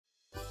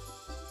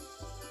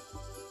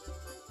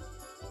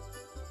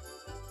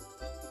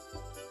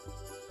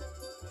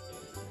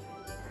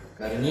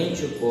Корней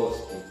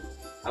Чуковский,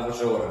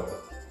 Обжора.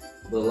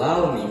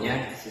 Была у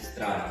меня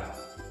сестра,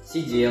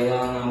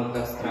 сидела она у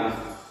костра,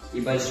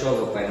 и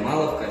большого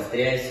поймала в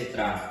костре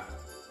осетра.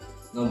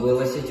 Но был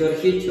осетер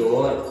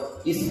хитер,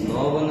 и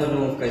снова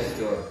нырнул в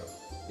костер,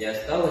 и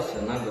осталась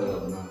она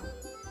голодна,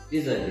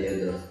 без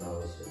обеда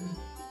осталась она.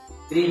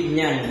 3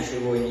 дня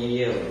ничего не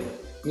ела,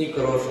 ни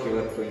крошки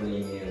во рту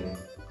не имела,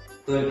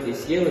 только и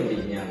съела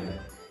бедняга,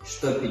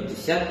 что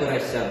 50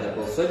 поросят, да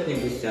полсотни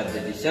гусят, да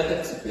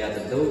десяток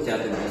цыпляток, да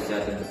утяток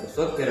десяток, да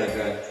кусок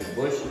пирога, чуть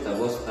больше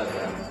того 100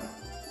 грамм,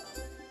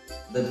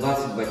 да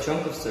 20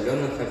 бочонков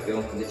соленых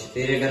опенков, да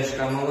 4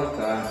 горшка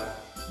молока,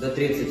 да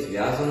 30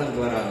 вязаных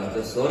баранов,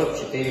 да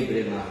 44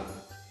 блина.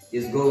 И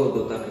с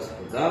голоду так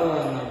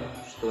исхудала она,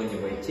 что не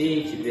войти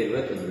ей теперь в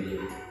эту дверь.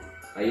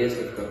 А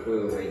если в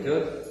какую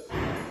войдет,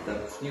 так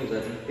уж не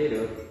взад, ни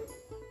вперед.